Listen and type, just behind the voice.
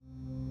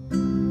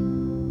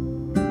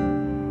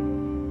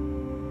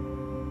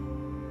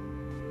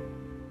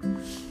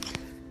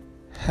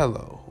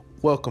Hello,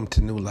 welcome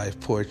to New Life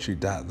Poetry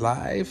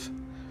Live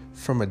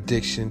from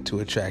Addiction to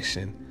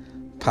Attraction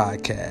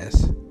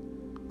podcast.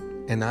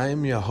 And I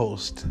am your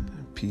host,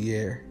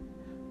 Pierre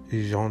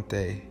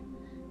Jonte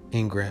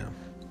Ingram.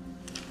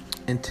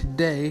 And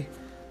today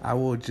I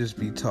will just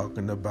be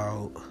talking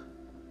about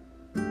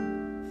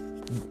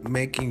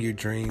making your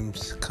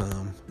dreams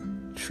come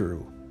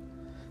true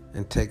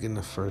and taking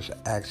the first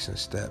action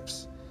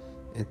steps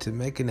into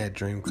making that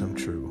dream come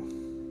true.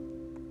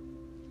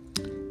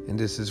 And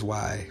this is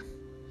why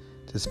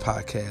this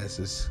podcast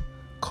is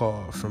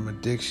called From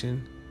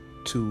Addiction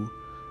to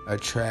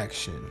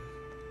Attraction.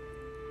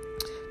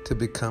 To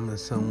becoming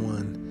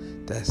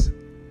someone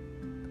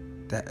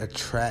that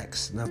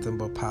attracts nothing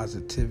but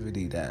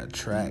positivity, that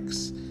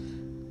attracts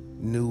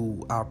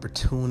new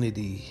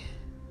opportunity,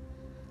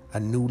 a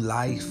new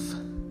life.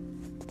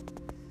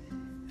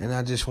 And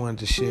I just wanted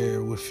to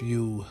share with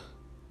you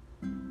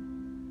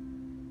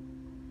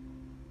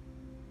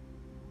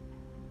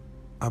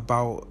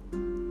about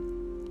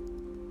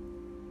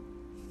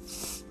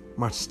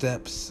my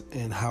steps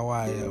and how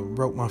I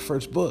wrote my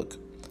first book.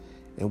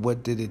 And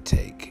what did it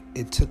take?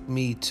 It took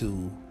me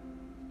to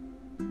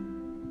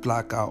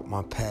block out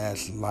my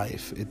past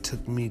life. It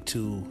took me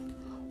to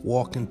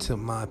walk into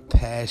my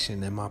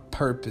passion and my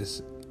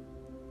purpose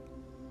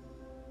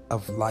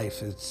of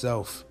life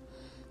itself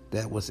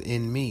that was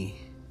in me,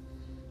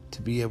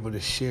 to be able to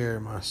share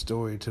my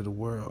story to the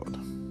world.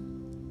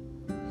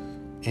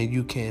 And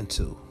you can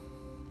too.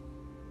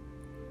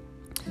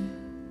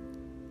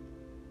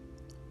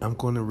 I'm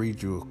going to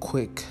read you a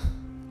quick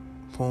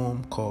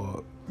poem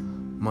called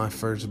My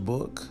First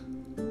Book.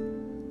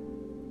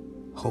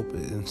 Hope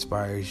it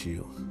inspires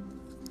you.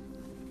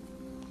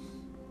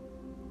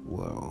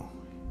 Well,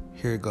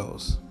 here it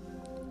goes.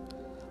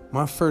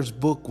 My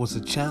first book was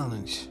a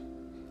challenge,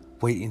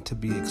 waiting to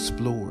be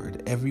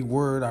explored. Every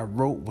word I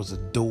wrote was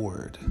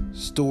adored,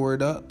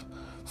 stored up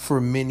for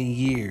many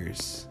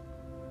years.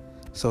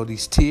 So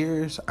these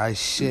tears I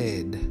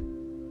shed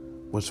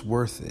was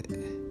worth it.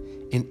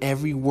 In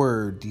every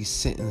word, these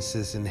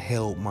sentences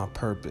inhaled my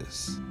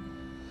purpose.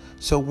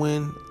 So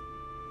when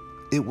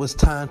it was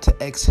time to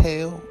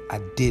exhale,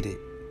 I did it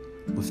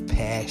with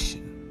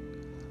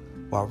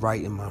passion while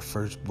writing my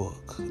first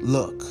book.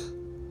 Look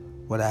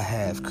what I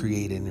have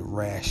created in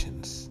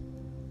rations.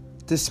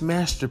 This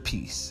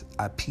masterpiece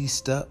I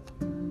pieced up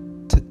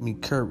took me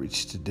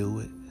courage to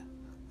do it.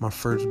 My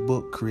first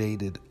book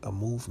created a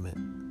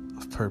movement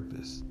of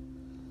purpose.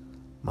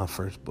 My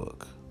first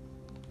book.